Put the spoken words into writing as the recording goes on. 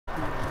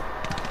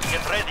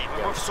Get ready,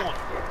 we move soon.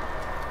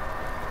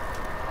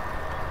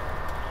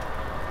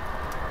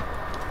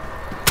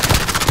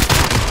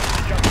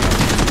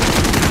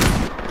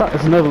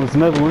 It's another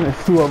one.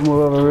 It's two of them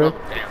over here.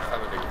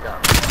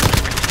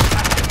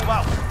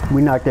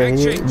 We knocked that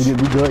head. We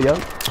good, yo.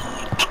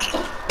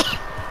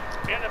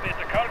 Enemy at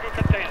the cargo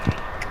container.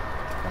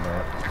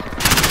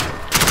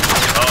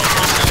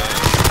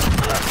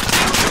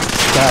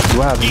 God,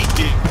 what happened? Eat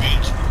dick,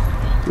 bitch.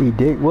 Eat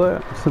dick?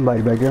 What?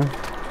 Somebody back there.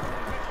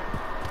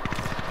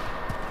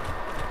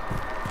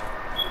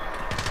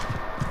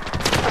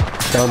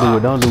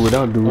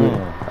 Don't do it.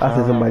 I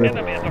said somebody.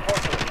 Enemy at the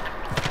fortress.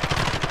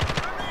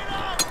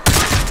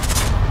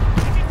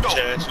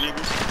 Trash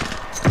niggas.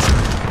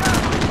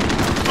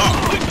 Oh,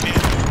 look at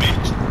that,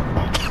 bitch.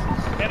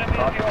 Enemy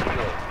at the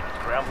office.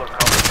 Scrambler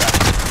cover back.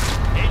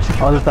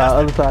 HQ Other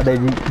side, they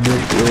just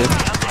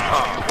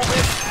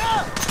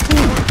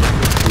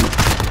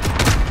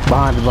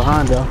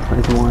behind them.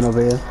 There's one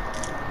over here.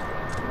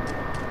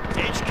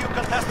 HQ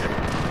contested.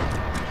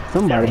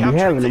 Somebody be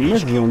having a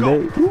missile on day.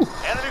 Enemy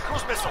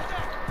cruise missile.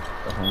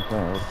 We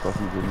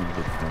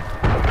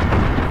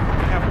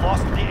have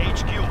lost the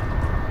HQ.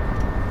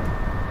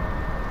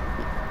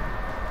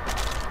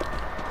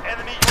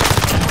 Enemy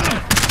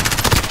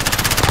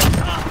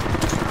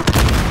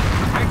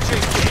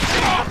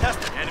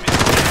contested. Enemy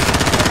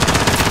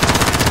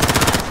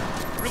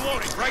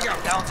reloading. Frag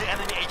out. Down to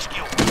enemy HQ.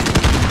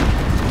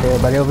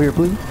 Everybody over here,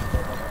 please.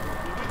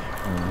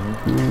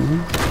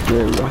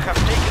 There we go. We have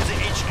taken the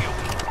HQ.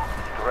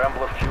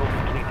 Scrambler fuel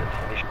depleted.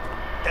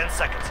 10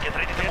 seconds. Get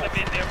ready to move.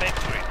 Enemy near Main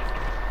Street.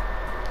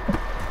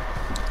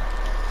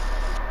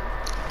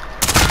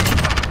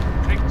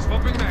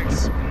 Swapping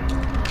mags.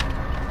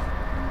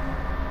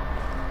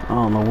 I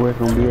don't know where it's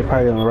gonna be.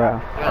 Probably on the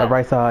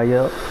right side,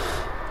 yep.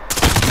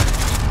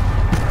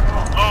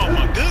 Oh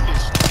my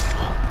goodness.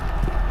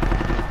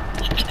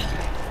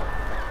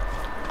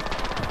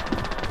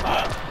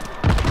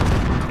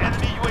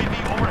 Enemy UAV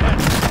overhead.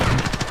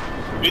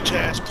 Bitch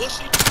ass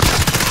pussy.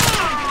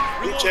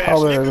 Bitch ass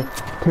Oh, nigga.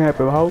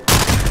 camping, hoe.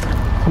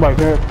 Somebody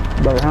camp.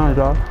 Better hands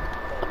off.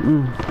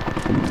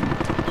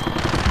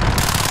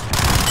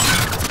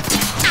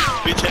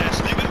 Bitch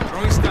ass nigga.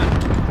 Throwing stun.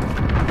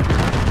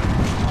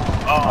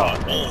 Oh,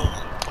 man.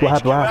 What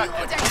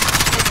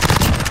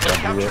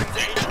happened?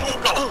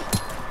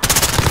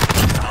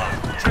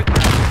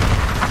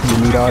 You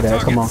need all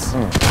that. Come on.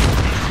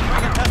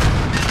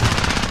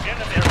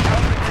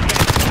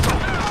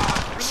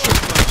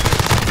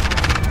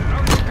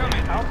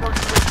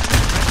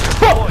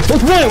 Fuck!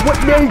 Let's win!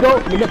 What? There you go.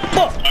 What the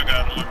fuck? I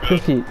got it.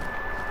 Good shit.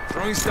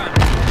 Throwing stun.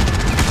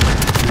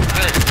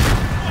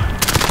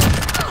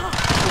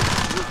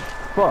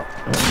 Fuck.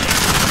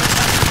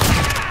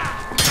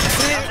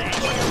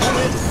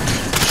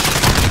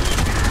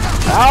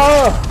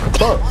 Ah!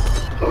 Fuck.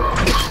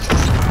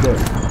 There.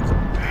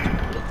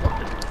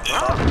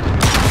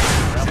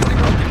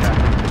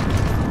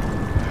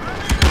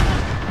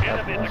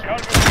 Enemy in the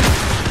cargo.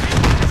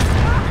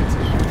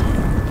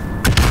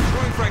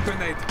 Throwing frag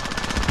grenade.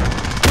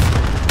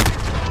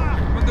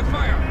 Under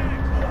fire.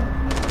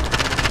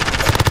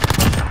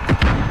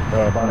 I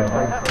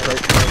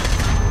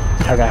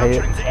got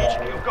hit. Capturing the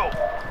HQ. Go.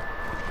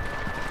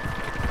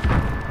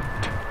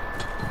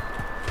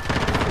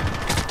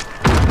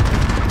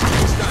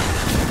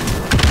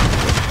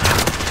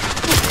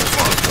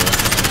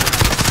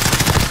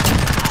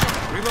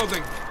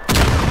 Reloading.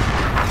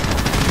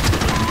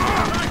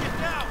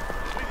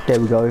 There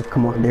we go.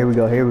 Come on. There we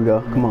go. Here we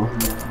go. Come on.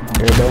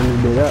 Everybody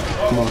needs to do that.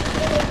 Come on.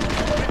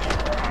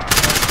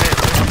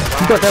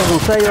 You thought that was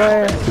gonna save your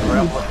ass?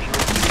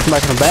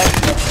 Somebody come back.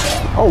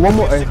 Oh, one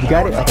more. You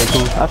got it? Okay,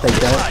 cool. I'll take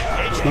that.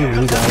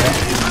 You got it.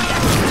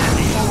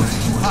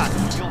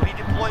 You'll be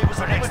deployed with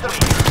the next three.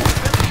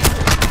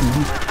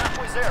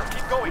 Halfway there.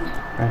 Keep going.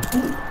 I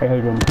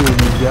heard them kill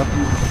you, Jeff.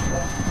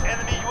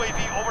 Enemy UAV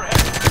overhead.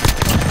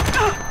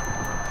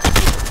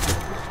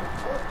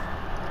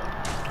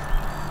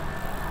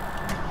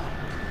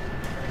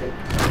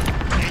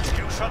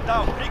 HQ shut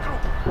down.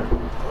 Regroup.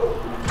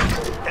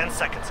 10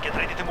 seconds. Get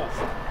ready to move.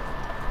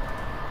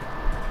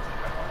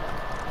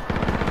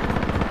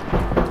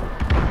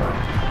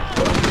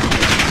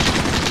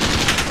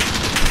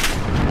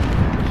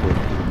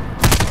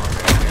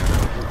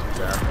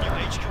 New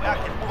HQ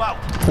active. Move out.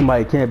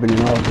 Somebody camping in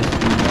the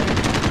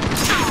office.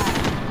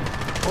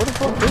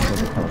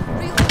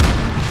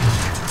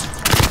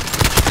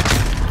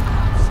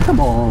 Come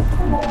on.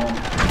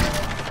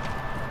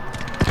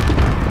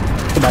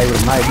 Somebody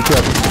with a knife. Be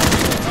careful.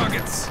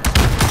 Targets.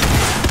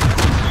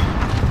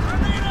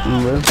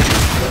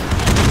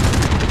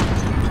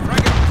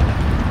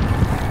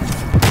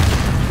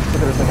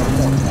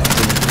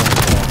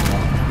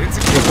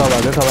 Let's all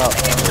out. Let's all out.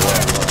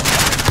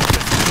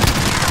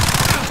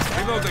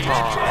 Reloading.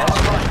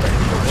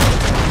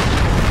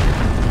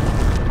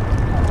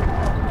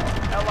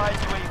 Allied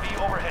UAV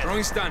overhead.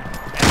 Throwing stun.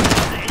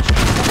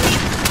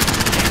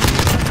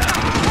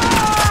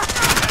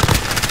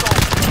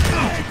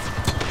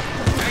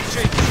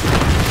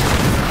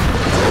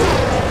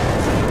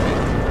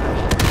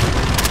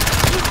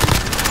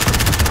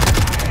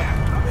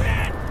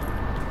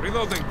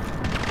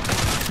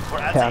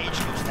 cap. HQ,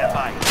 stand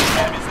by.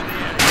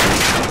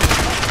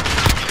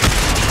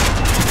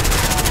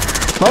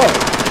 Fuck.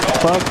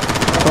 Fuck.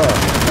 Fuck.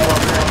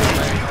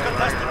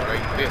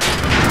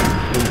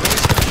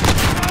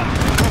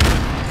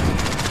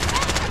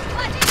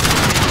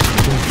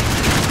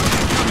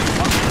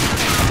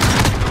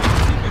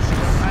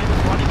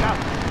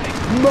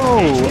 No,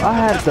 I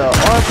had the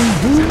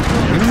RPG.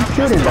 You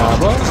shouldn't die,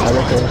 bro. I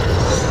like it.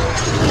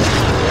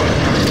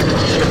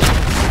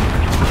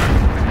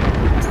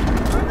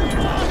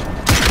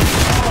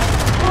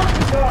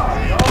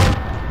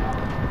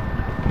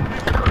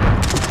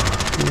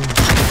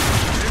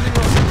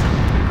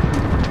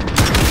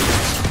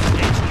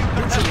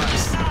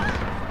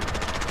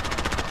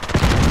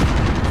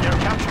 They're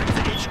capturing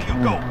the HQ.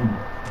 Go.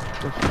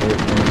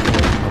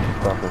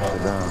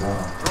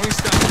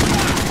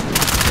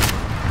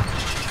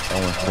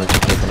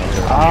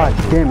 Ah,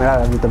 damn it,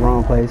 I hit the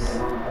wrong place.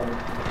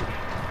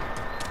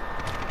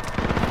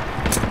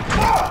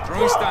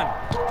 Throwing stun.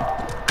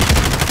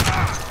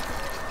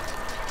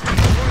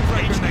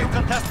 HQ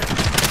contested.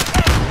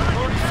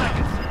 40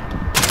 seconds.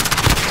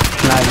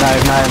 Nice.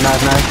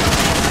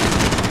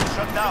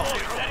 Shut down.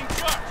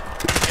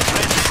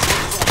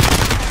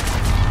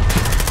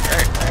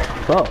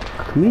 Fuck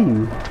me.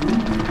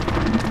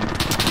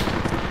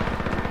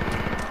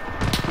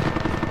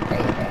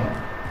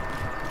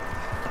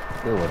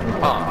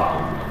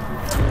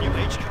 New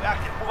HQ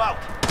active. Move out.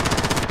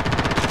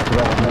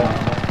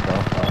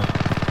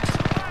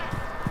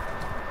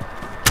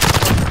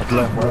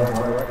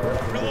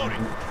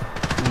 Reloading.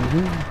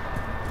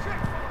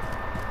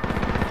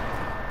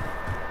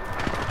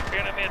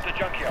 Enemy at the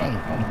junkyard.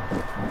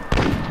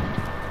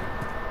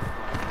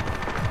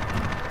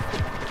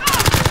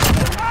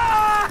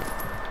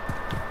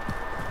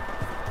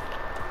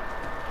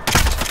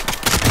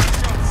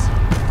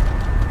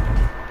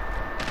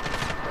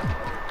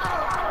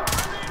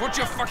 Watch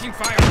your fucking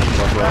fire.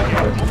 We're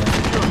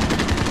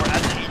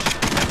at the HQ.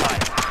 Stand by.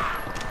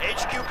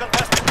 HQ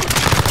contested.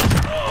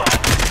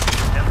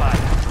 Stand by.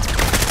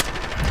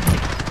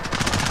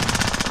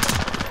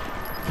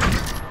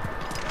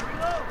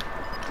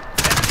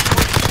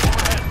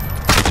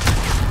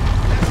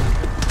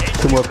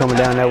 Two more coming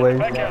down that way.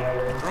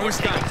 Throwing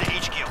stun. To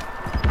HQ.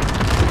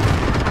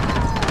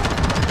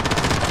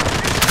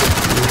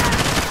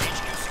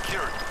 HQ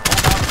secured.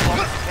 Hold out as long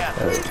as you can.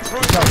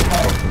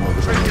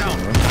 Straight down.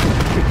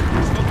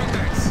 Smoking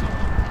guys.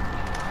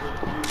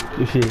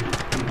 You see.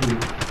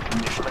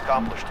 Mission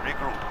accomplished.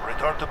 Regroup.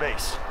 Return to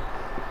base.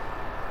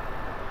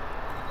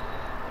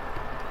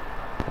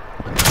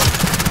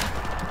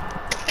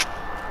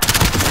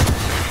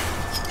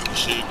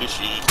 Good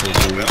shit.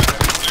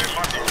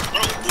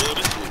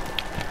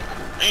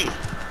 Hey.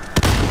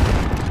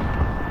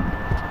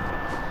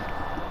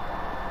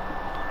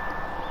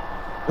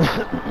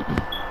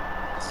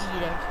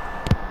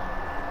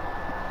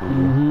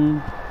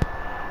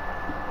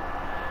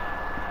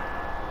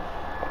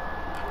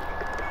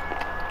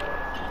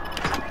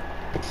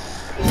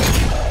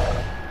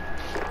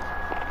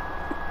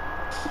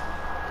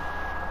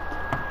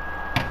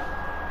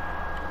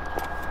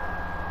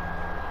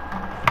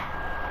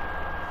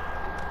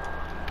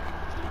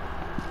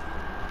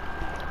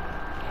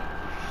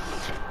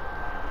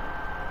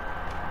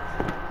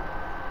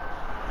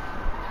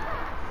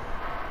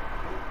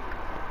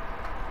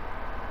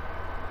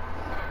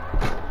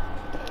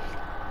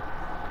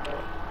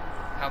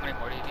 How many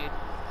more do you need?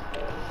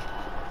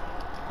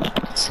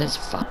 It says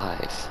 5.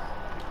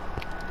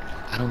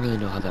 I don't really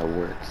know how that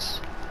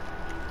works.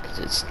 Because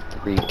it's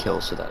 3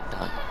 kills without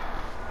dying.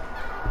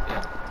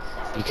 Yeah.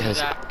 Because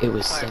Do that it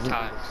was 5 7.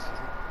 times.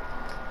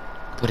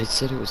 But it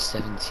said it was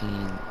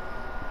 17.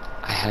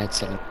 I had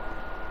 7.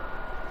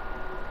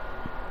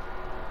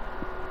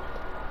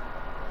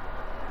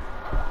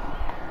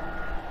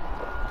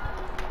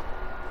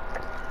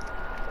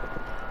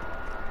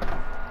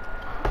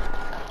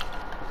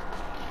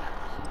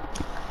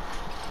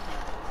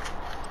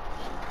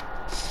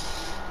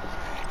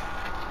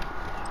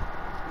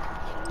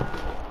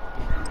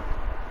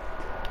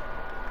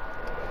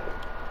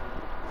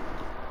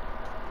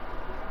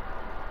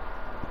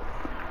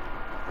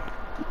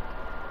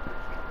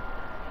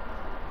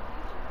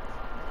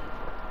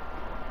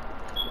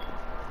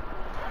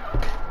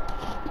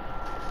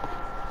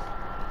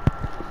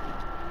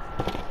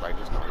 Like,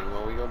 there's not even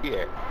where we gonna be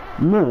at.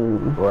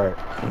 Right.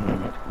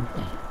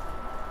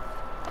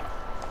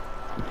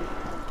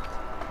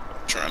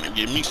 Trying to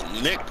get me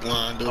some neck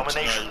lined up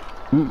Domination.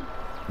 tonight.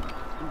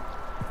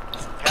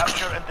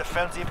 Capture and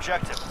defend the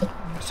objective.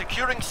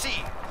 Securing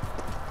C.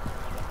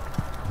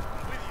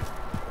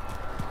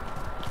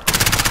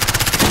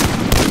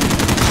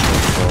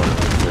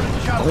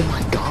 Oh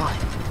my god.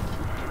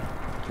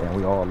 Yeah,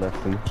 we all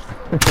left me.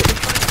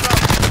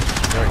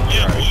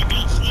 Yeah,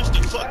 you switch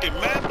the fucking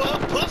map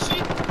up,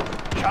 pussy.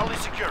 Charlie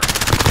secure.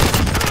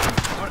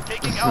 We're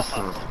taking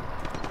Alpha.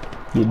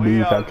 Get We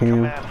beef, I are can.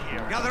 command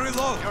here. Gather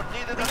reload. You're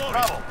needed in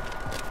trouble.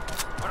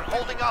 We're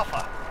holding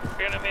Alpha.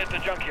 Enemy at the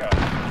junkyard.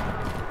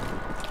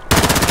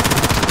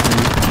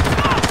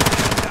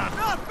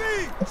 Not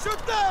me!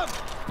 Shoot them!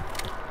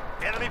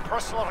 Enemy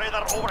personal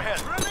radar overhead.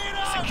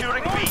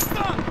 Securing B.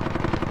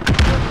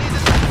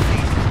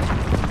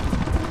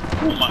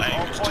 Oh, my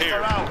All aim is points are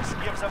terrible. ours.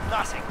 Gives them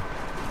nothing.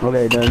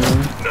 Okay, done.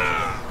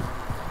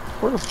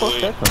 Where the fuck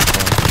that come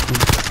from?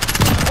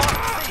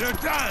 You're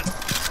done.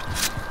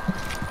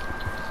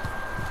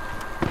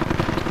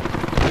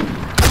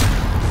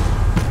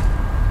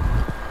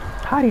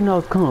 How do you know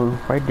it's coming?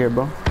 Right there,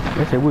 bro.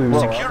 That's it weird.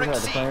 Bro, I Securing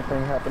just had the C. same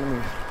thing happen to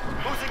me.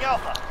 Losing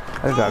Alpha.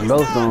 I got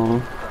ghost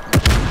on.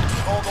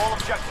 Hold all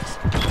objectives.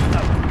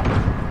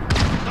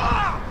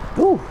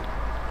 Ooh.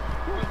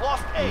 We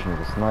lost A. This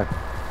nigga sniper.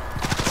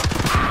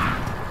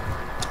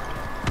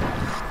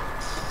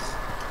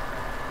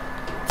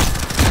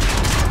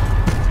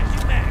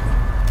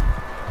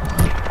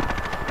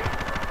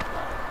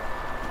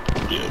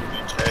 Yeah,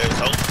 bitch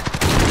asshole.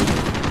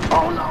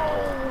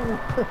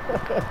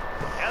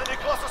 Enemy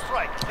cluster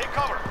strike. Take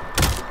cover.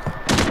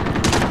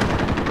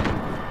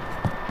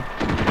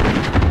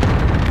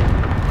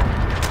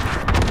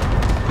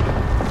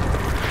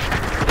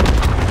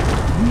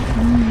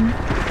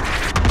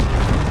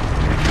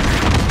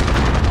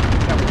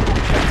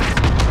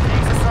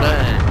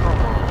 Man, come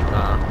on,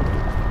 nah.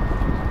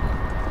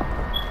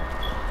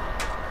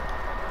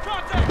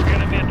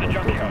 Enemy at the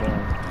junkyard.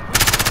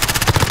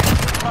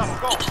 Bravo,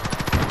 go.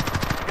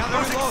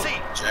 Losing C.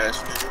 Bitch ass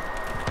nigga.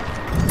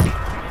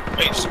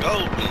 They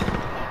scolded me.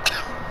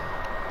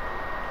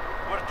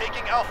 We're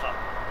taking Alpha.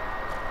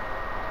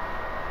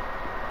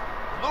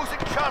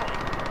 Losing Charlie.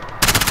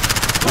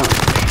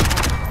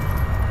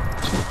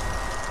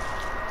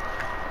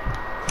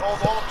 Hold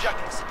all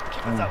objectives.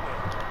 Keep it that way.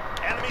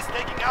 Enemies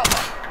taking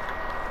Alpha.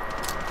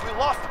 We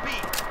lost B.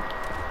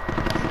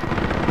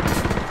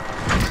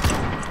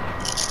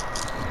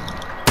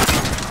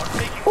 We're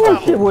taking Oh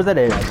Bravo. shit, where's that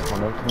at?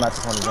 Not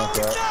the one who jumped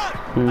out.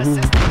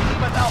 Assist the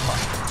team at Alpha.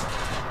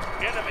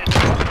 Enemy.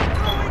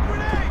 Throwing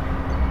grenade.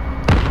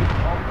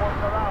 All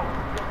points are out.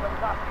 Give them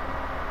nothing.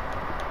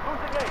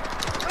 Losing A.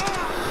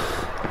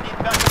 Need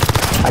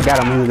backup. I got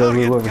him. He was over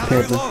here with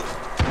camping. I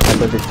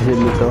thought this hit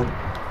me so.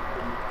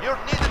 You're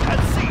needed at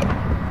C.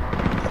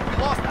 We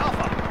lost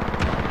Alpha.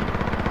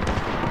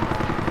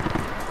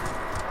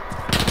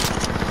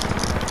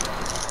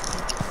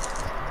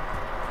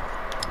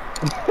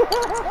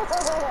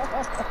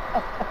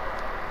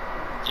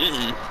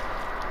 Mm-mm.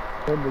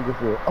 That nigga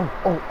said, oh,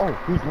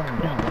 he's laying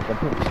down like a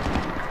bitch.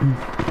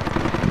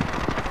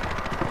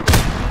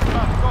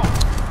 Bravo, go.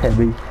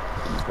 Heavy.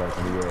 He's like,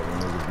 yeah, the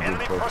niggas be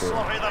Enemy good for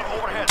personal sure. radar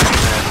overhead.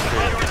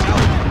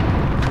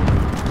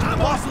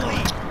 Lost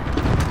lead.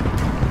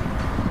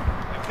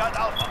 We've got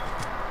Alpha.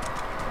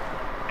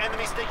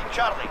 Enemies taking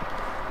Charlie.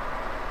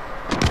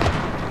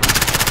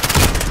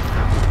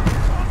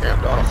 Damn,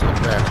 dog, so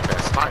fast.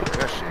 That sniper,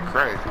 that shit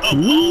crazy.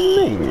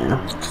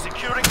 Man.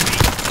 Securing B.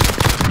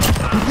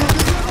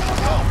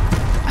 Go.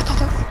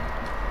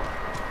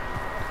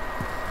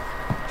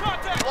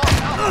 Lost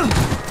Alpha.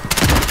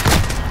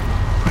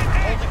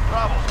 Holding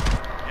Bravo.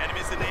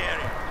 Enemies in the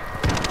area.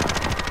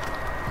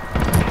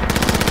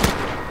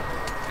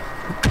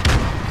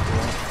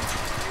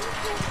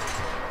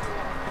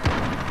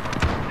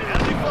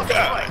 Enemy cluster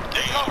God strike.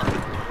 damn. Cover.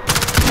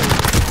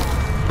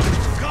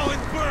 Go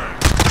and burn.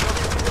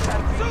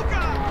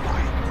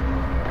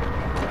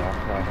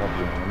 I'll help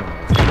you in a minute.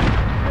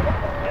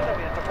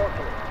 Enemy at the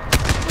portal.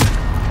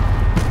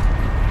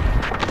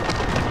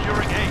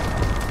 Securing A.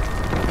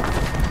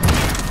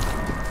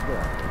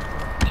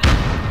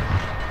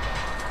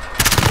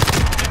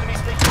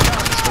 Enemies taking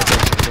Charlie.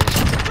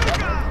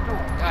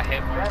 Got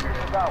hit.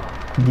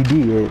 You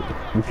did,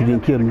 but you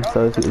didn't kill me, so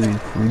it's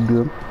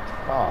good.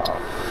 Oh.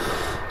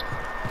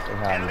 They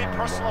hide Enemy behind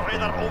personal the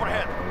radar wall.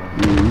 overhead.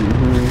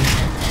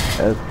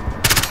 That's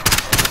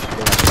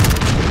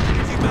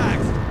Easy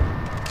bags.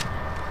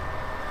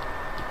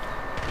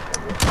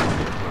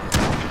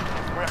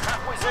 We're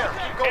halfway there.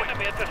 Keep going.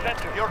 Enemy at the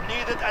center. You're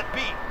needed at B.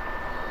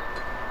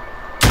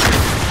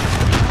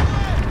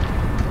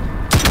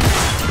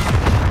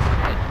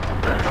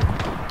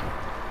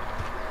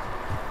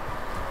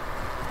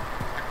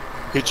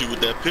 Hit you with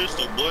that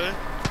pistol, boy.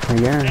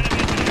 yeah.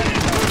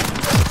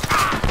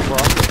 Bro,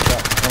 I'm just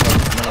shot.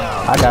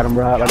 I got him,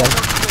 bro. I got him.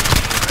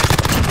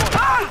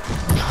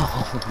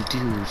 Oh,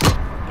 dude.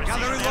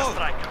 Precision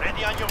airstrike.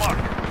 Ready on your mark.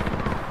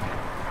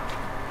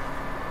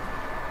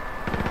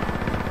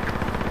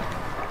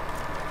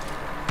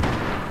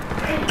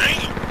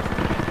 Damn.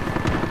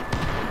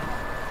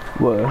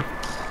 What?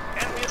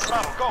 Enemy at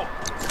Bravo. Go.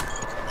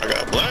 I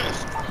got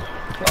blast.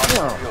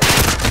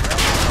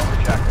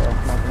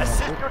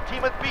 Assist your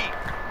team at B.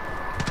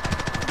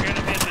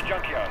 Enemy at the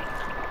junkyard.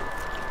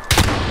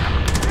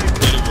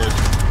 Anyway,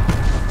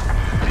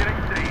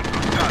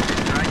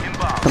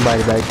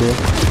 Somebody back there.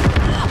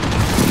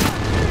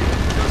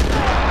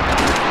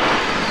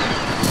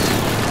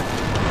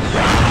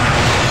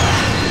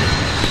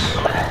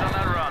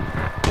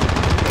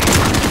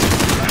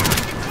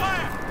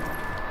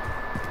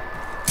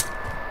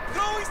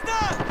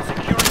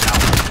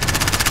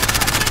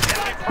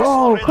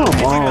 Oh, come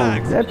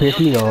on. That pissed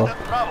me off.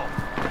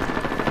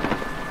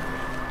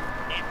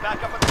 Need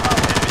backup at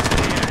Bravo.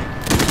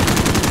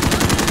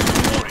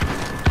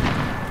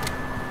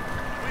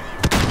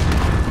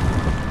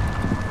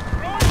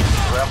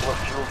 Scrambler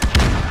fuel.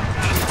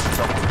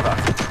 Double truck.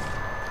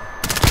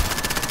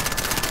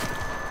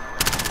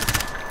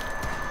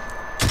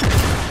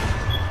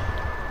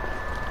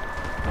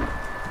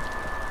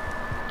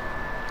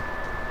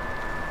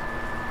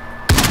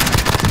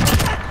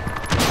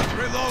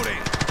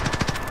 Reloading.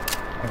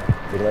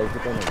 Reload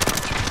it on.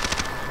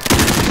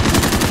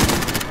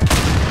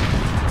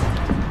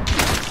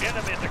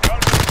 Enemy at the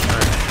counter.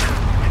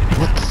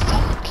 What the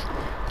fuck?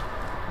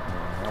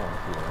 I don't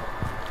see that.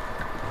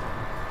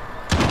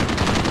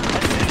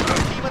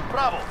 Team at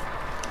Bravo.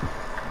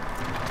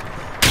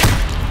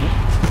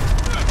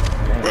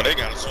 Bro, they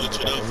gotta switch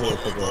it up for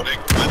me, bro. They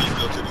let us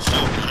go to the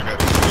show. I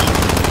gotta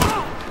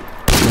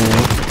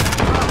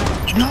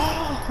No!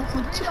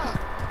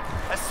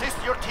 Assist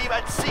your team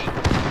at sea.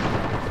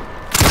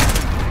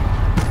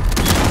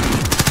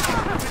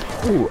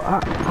 Ooh,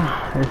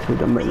 that shit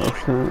don't make no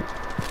sense.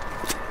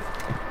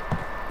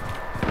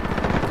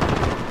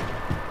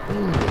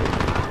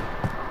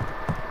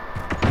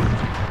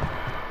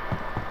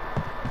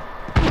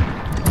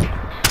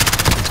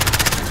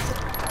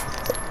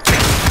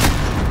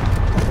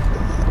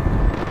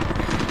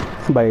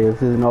 Somebody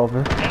else is in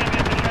office.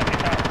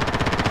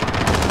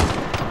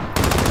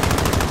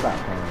 Stop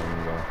playing with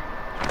me, bro.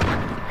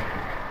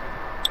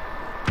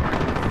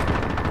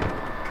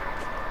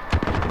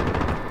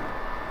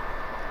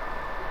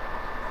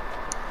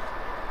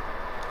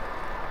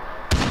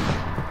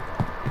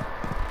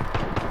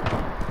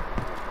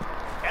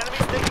 Enemy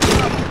taking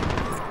Bravo.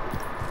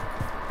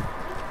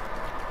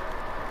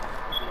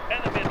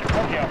 Enemy at the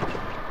courtyard.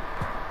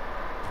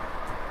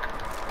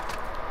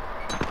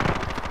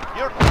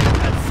 Your team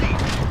at sea.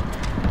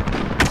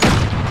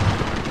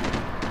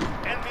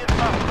 Enemy at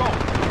Bravo. Go.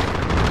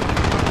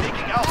 You're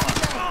taking Alpha.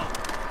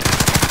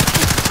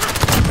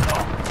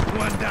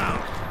 One down.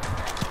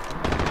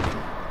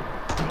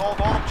 Hold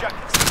all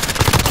objectives.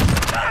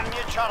 Enemy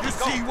at Charlie. You Go.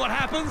 see what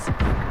happens?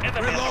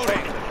 Enemy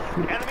Reloading.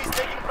 Enemies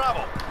taking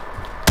Bravo.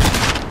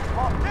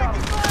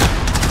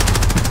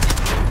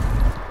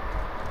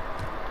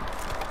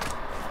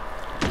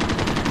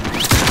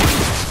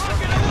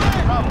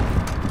 Bravo.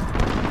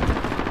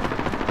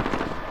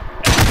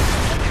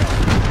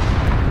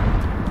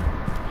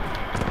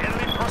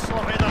 Enemy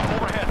personal radar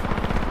overhead.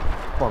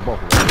 Fuck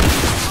both of them.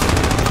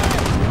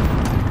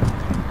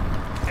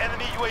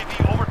 Enemy UAV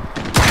over.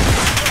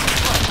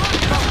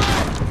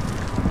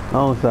 I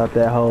don't stop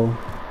that hole.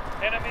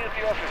 Enemy at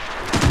the office.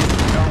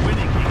 We are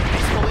winning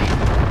peacefully.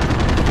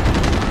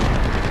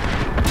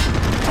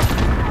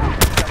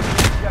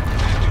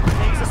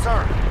 Takes a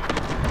turn.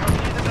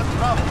 Needed at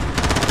Bravo.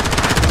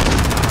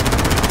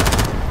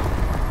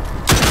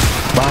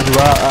 Behind you,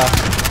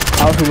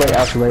 I'll too late,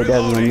 that's what I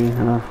mean.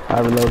 I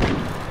reload.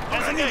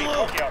 Enemy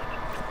courtyard.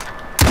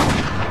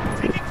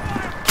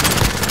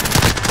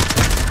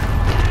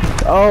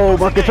 Oh,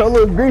 my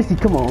controller is greasy,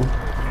 come on.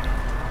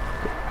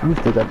 You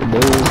still got the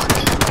dude.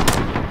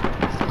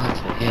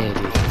 Fucking hey,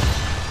 dude.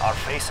 Our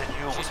face at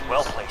you was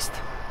well placed.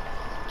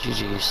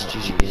 GG's,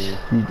 GG's.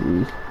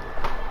 GG's.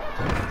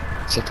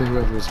 Except for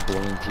whoever was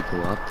blowing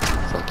people up.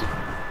 Fuck you.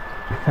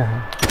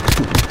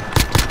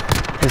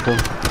 It's a,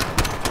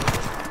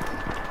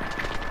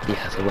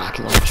 Yeah, the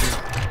rocket launcher.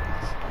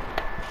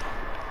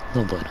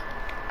 No bueno.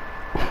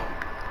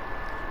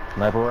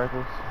 Sniper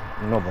rifles?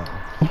 No one.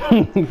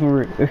 for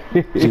real.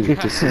 Dude,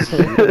 this is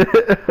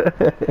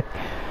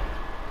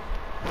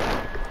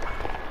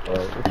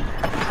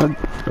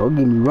Don't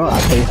get me wrong,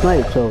 I can't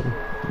snipe, so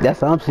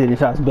that's how I'm sitting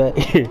shots back.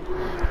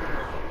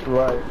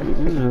 Right.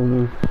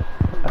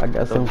 I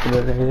got something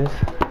for that ass.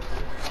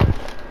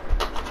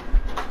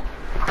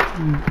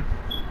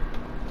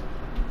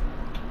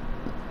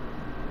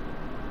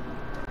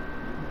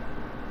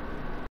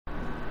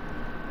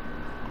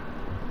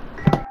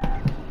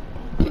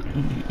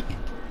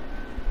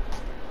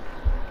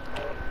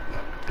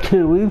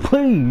 Can we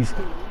please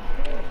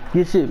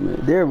get shit, man?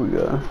 There we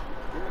go.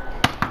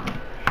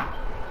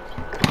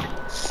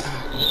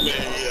 Man,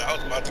 yeah, I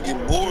was about to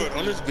get bored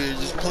on this bitch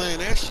just playing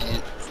that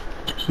shit.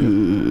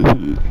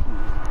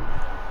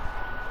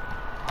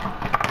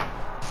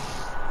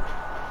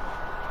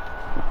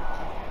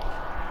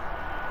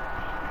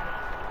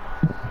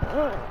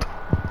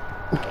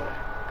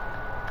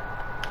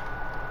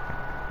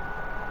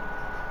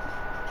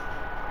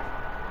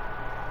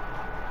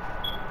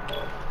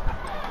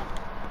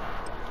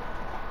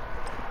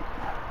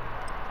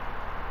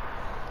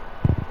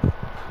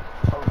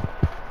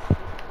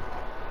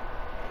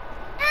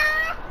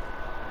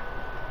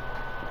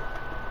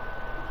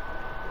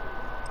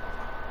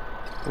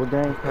 What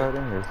gang card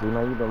in here? So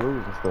now you been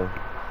losing stuff.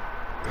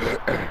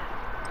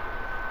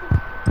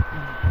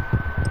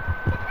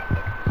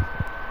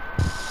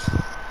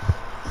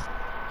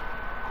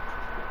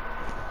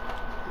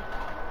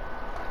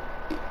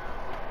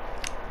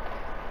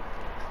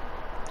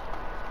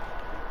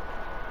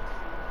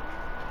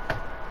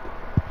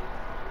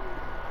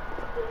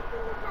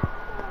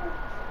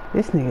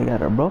 This nigga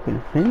got a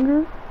broken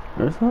finger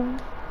or something?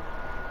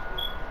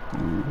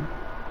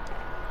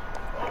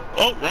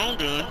 Oh, wrong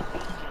gun.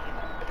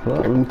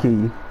 Well, let me kill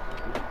you.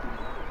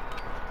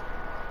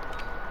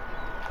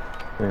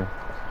 Yeah.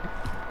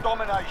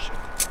 Domination.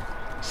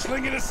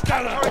 Slinging a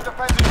Stella. Carry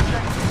defending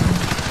objective.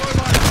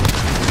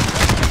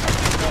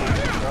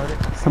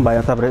 Somebody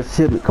on top of that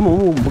shit. Come on,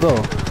 move, go.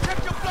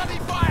 Check your bloody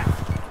fire.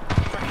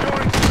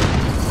 Securing.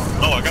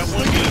 Oh, I got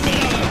one good.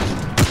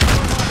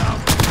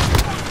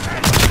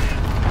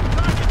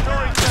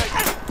 Securing gate.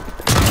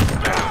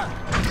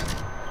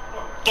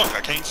 Fuck,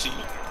 I can't see.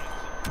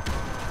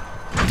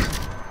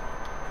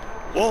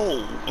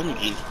 Whoa, let me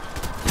get.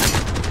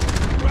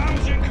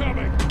 Rounds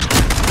incoming.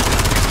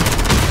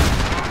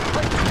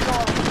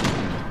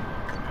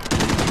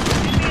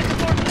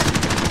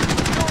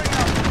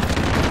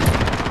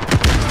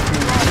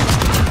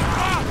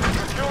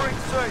 Securing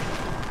C.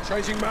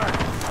 Changing back.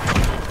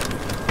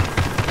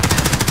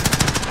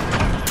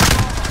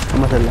 I'm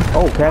gonna say,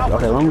 oh, cap.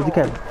 Okay, as long as you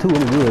cap 2,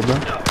 I'm good, bro.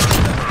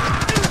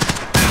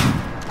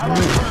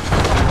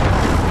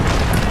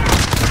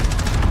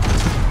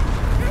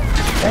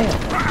 Damn.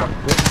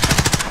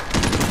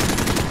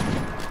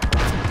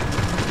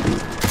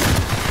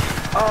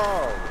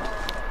 All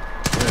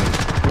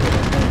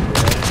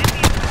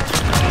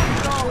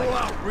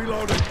out.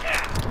 Reloading.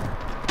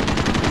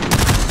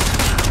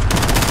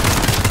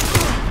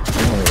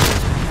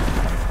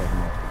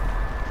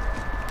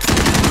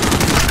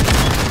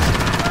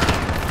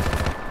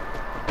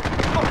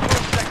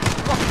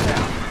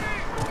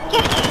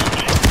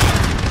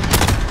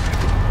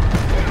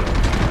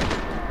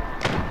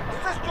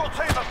 Assist your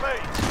team at B.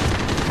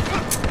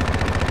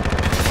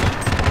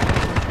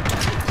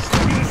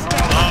 Slinging a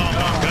Stella.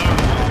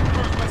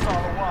 Cruise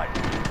missile away.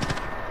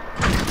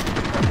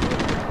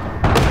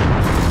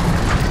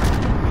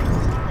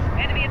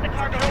 Enemy at the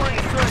cargo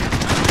Securing point. C.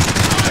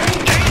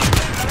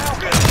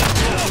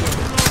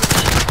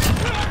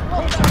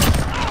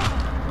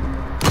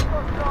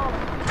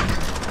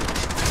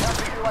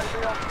 Heavy UAV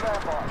on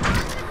standby.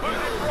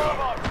 Moving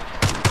Bravo.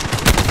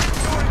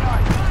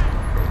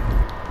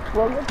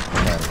 Securing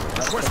A.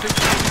 Requesting.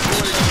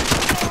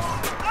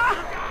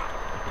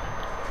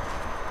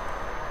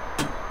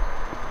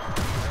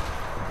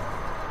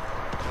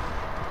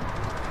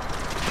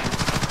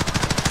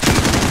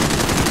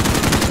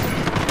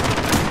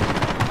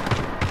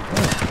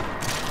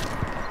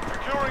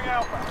 Securing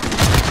Alpha.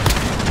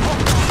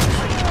 Hostile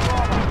taking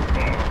Bravo.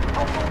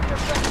 Hold on the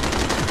objective.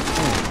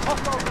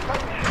 Hostile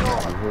taking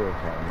Bravo.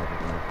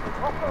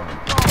 Hostile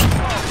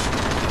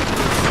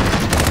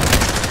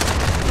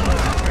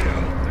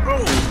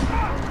control.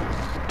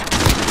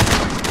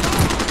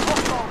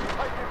 Hostile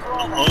taking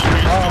Bravo. Oh, Hostile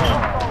taking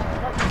Alpha.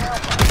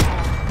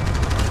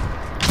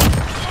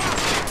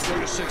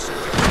 Zero 6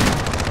 objective.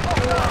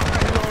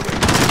 Reloading.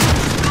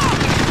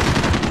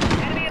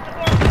 Enemy at the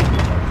cargo.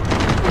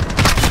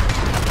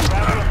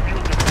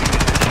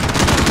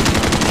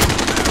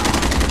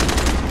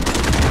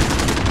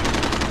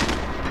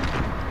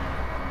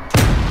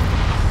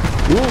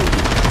 Woo!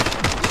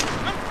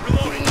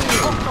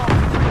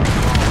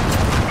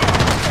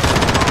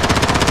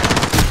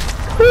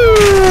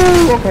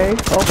 Okay,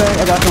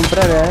 I got some for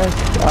that ass.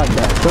 I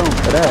got some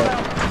for that.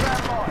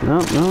 No,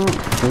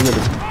 let's get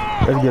him.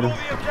 Let's get him. The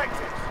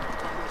objectives.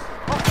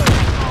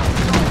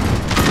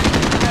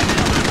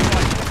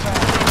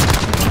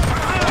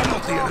 I'm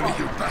not the enemy,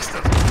 you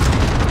bastard.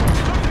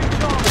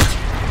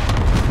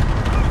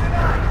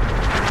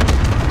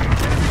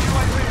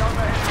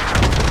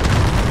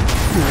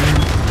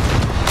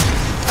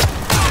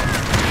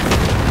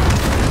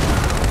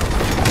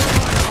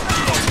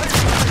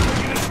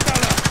 Slinging a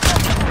Stella.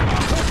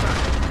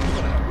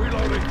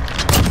 Reloading.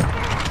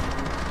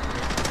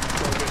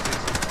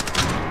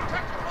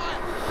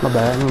 My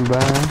bad.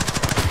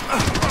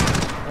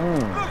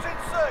 Losing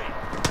C.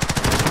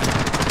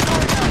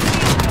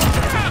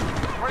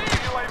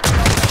 Bringing UAV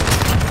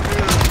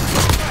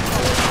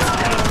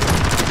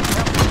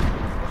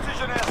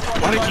Precision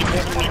airstrike. why they keep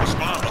having niggas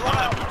spawn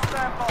behind me?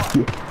 Stand by.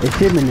 Yeah, the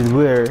shipment is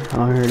weird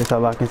on here. That's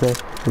all I can say.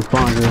 The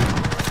spawns are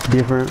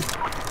different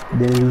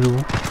than usual.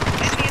 Enemy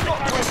at the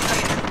cargo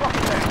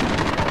point.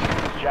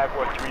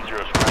 Jaguar 30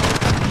 surrounded.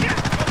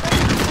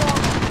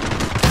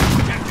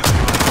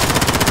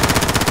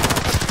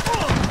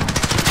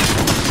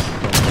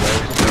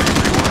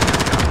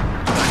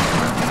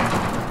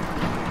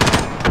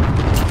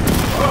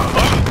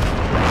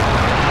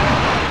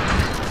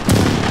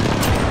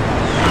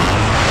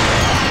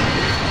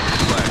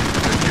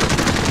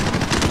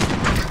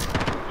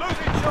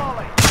 Losing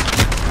Charlie.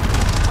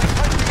 We're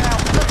taking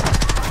out.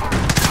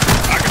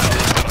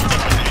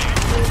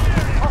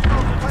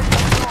 Hostiles are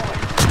taking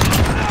Charlie.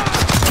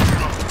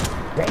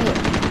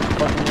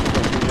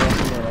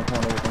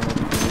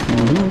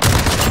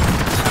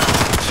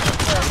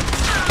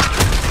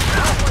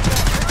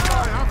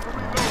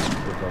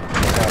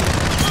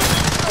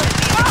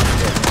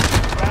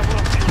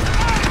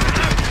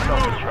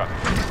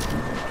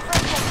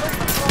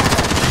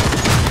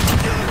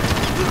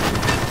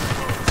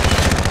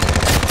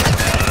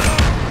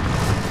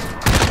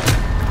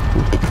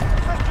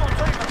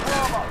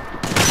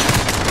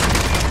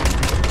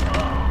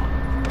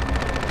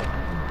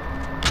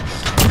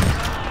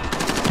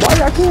 Why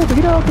I can't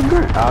get off the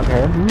ground?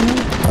 Okay.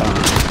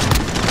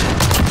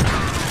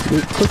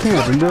 Quit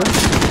camping, bro.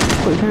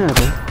 Quit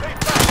camping.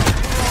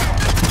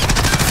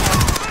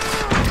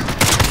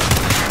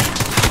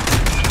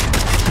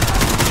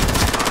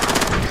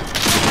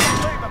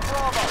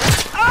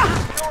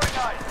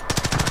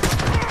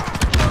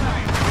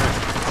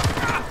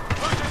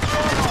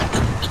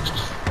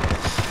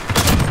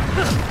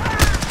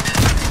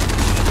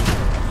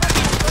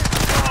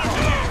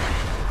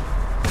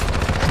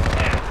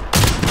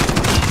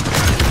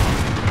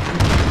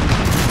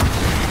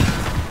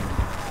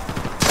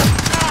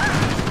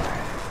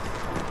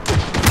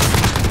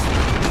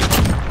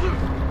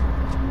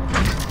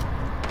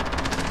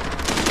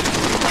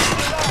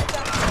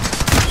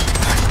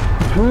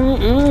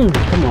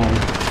 Come on.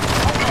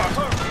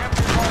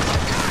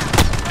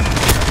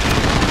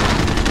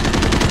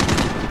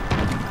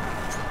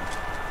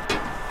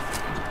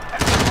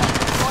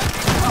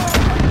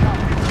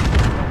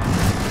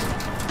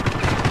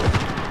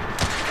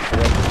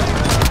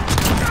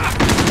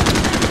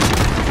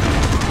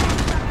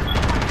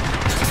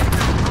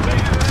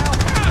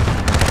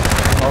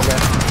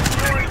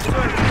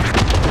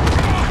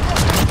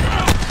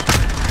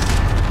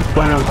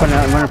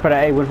 Running for the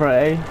A, went for the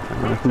A.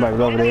 Somebody's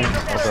over there.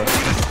 Okay.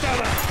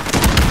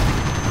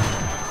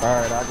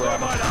 Alright, I'll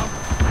grab him.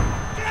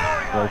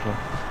 Rachel.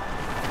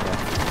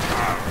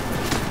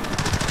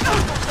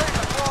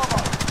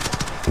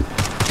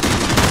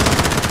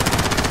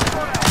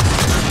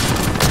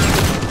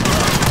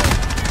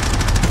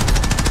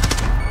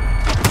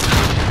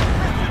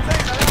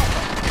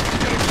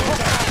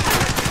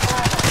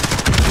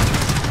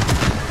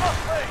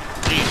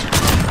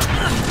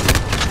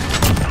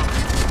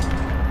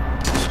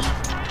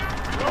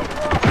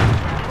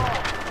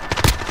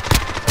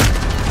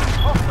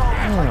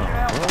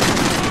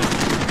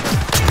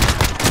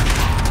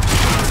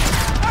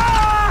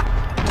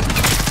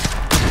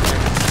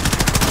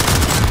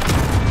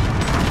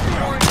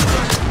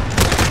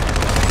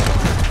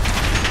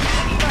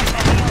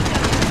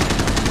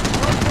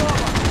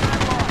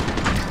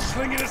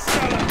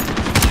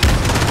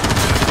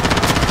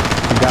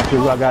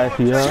 I got it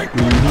for you.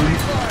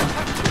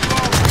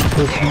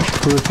 Pussy.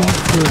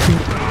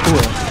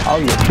 Oh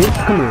yeah, bitch,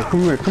 come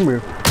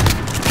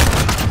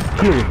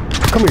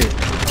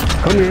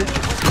here.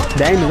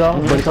 The aim is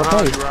off, but it's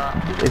okay.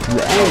 It's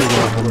the aim is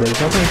off, but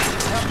it's okay.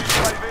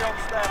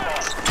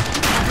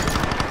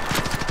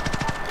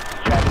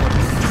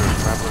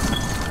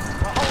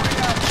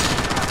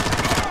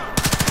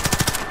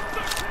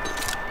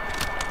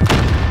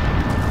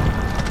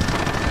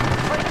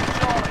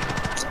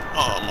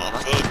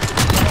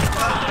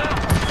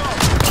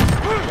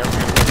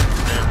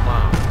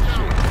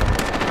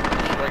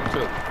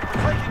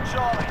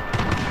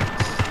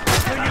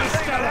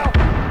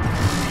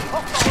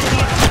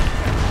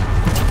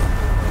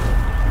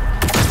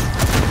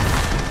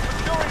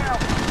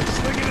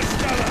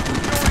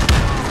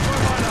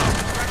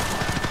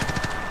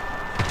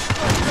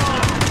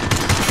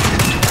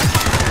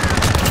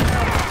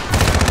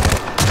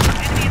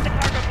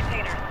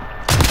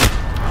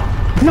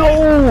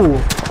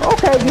 No!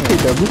 Okay, get it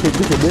though. Get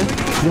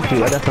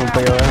it. That's something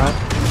for your house.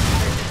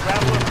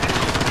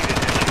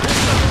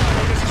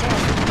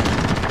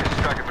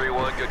 Striker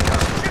 3-1, good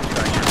copy.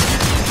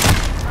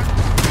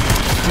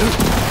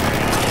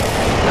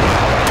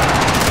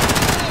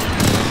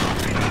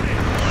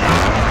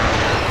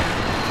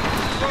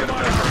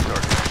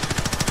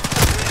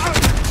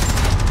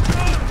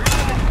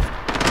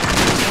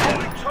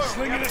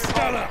 Slinging a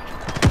Stella.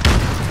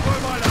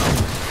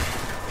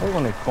 They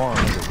want to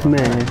farm.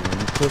 Man.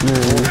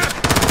 Securing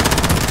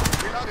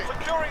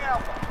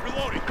Alpha.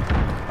 Reloading.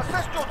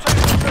 Assist your team.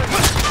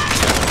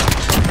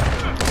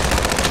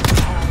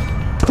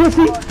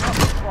 Pussy! We're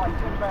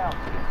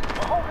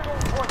holding all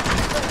points.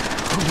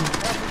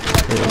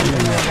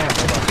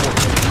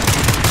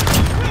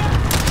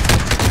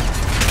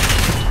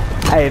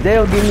 Hey, if they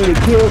don't give me the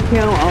kill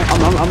count,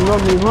 I'm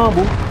normally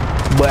humble.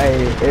 But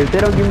hey, if they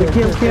don't give me the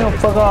kill count,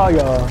 fuck all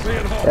y'all.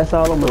 That's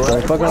all I'm gonna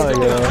say. Fuck all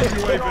y'all.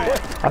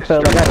 I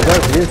felt like I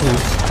deserved this one.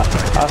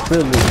 I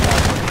feel it.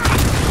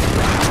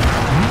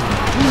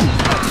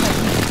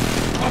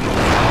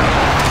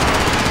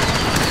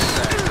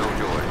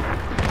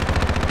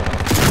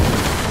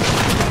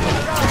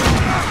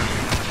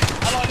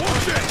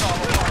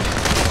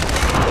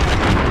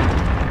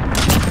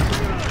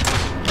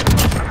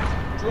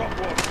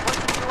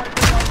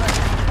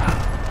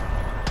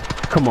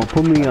 Come on,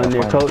 put me on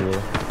there, coach.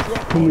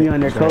 Put me on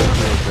there, coach.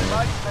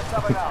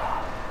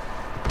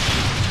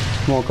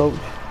 Come on, coach.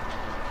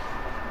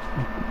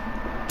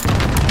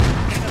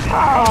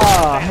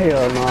 Ah,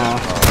 hell no.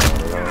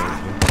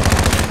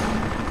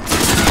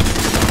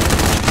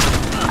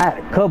 I had a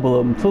couple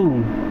of them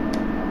too.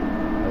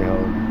 Hey,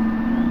 hold.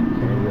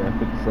 Yeah,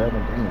 57.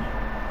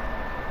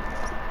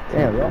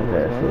 Damn, that was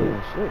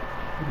shit.